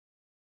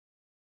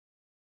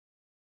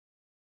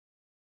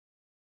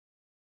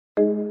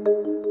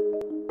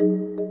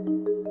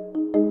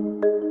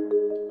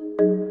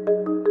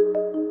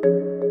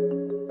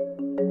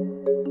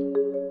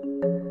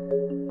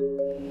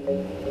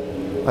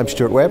I'm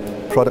Stuart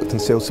Webb, Product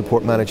and Sales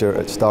Support Manager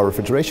at Star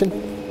Refrigeration.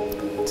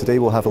 Today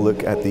we'll have a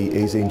look at the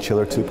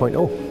Azanechiller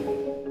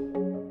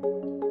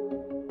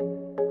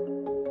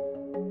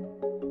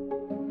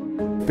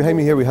 2.0. Behind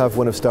me here we have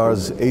one of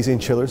Star's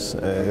Azanechillers,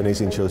 an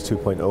Azanechiller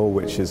 2.0,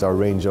 which is our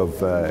range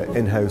of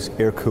in-house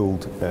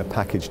air-cooled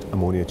packaged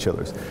ammonia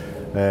chillers.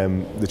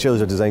 The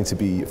chillers are designed to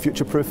be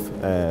future-proof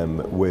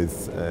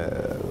with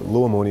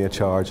low ammonia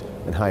charge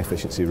and high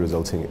efficiency,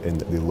 resulting in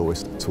the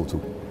lowest total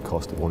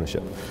cost of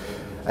ownership.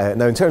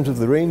 Now, in terms of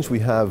the range, we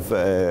have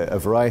a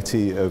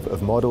variety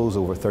of models,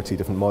 over 30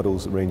 different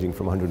models, ranging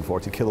from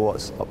 140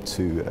 kilowatts up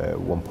to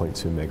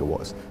 1.2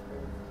 megawatts.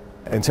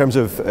 In terms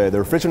of the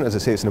refrigerant, as I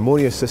say, it's an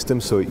ammonia system,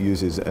 so it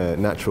uses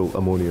natural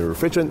ammonia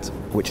refrigerant,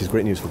 which is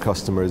great news for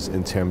customers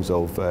in terms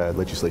of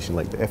legislation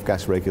like the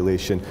F-gas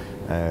regulation,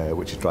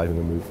 which is driving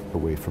a move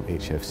away from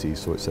HFC.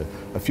 So it's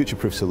a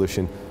future-proof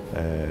solution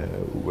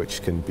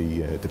which can be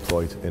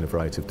deployed in a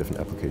variety of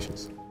different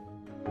applications.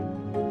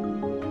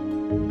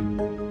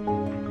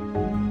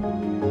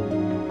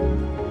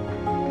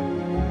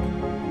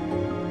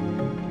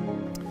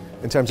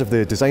 In terms of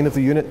the design of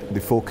the unit, the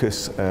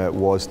focus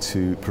was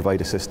to provide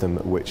a system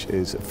which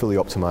is fully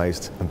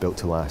optimised and built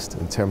to last.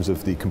 In terms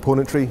of the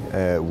componentry,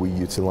 we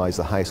utilise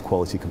the highest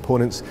quality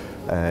components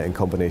in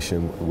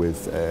combination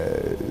with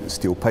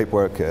steel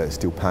pipework,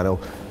 steel panel,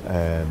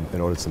 in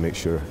order to make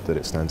sure that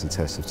it stands the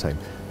test of time.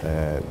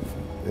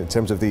 In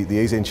terms of the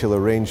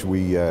Azanechiller range,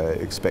 we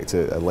expect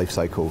a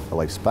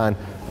lifespan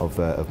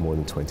of more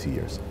than 20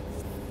 years.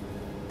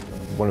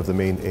 One of the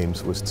main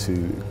aims was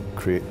to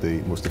create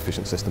the most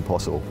efficient system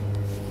possible.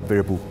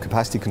 Variable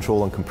capacity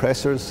control on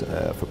compressors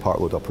for part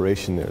load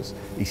operation. There's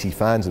EC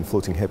fans and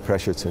floating head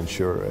pressure to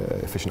ensure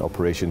efficient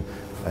operation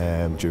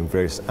during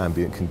various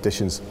ambient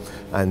conditions,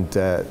 and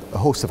a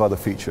host of other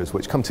features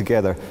which come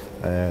together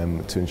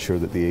to ensure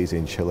that the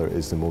Azanechiller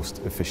is the most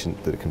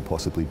efficient that it can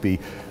possibly be.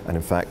 And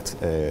in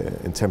fact,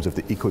 in terms of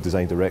the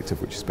EcoDesign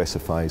Directive, which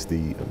specifies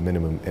the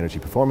minimum energy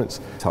performance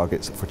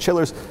targets for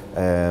chillers,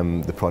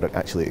 the product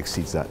actually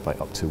exceeds that by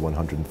up to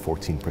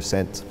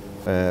 114%.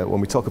 When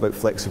we talk about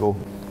flexible,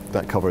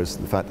 that covers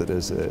the fact that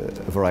there's a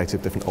variety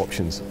of different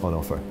options on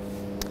offer.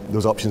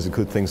 Those options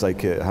include things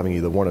like having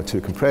either one or two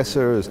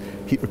compressors,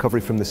 heat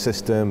recovery from the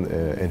system,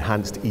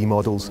 enhanced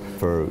E-models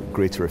for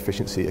greater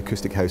efficiency,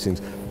 acoustic housings,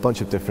 a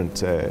bunch of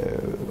different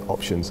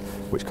options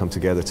which come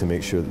together to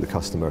make sure that the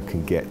customer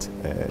can get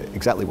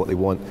exactly what they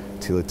want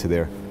tailored to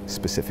their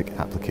specific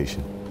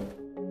application.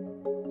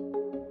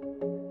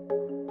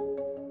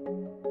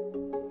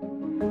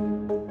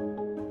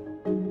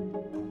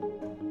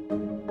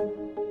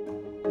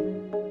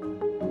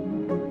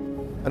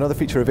 Another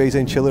feature of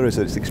Azanechiller is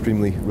that it's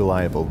extremely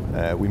reliable.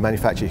 We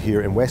manufacture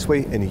here in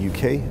Westway in the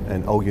UK,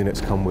 and all units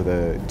come with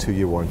a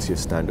 2-year warranty as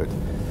standard.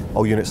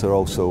 All units are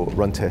also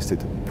run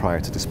tested prior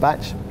to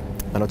dispatch,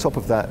 and on top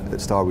of that, at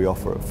Star we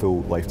offer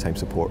full lifetime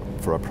support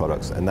for our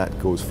products, and that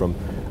goes from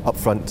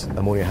upfront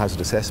ammonia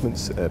hazard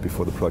assessments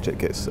before the project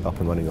gets up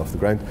and running off the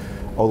ground,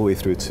 all the way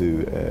through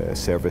to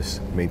service,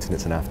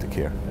 maintenance and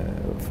aftercare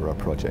for our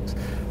projects.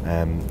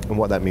 And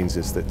what that means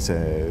is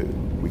that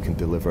we can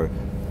deliver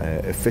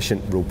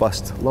efficient,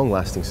 robust,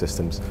 long-lasting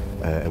systems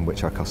in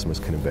which our customers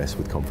can invest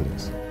with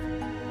confidence.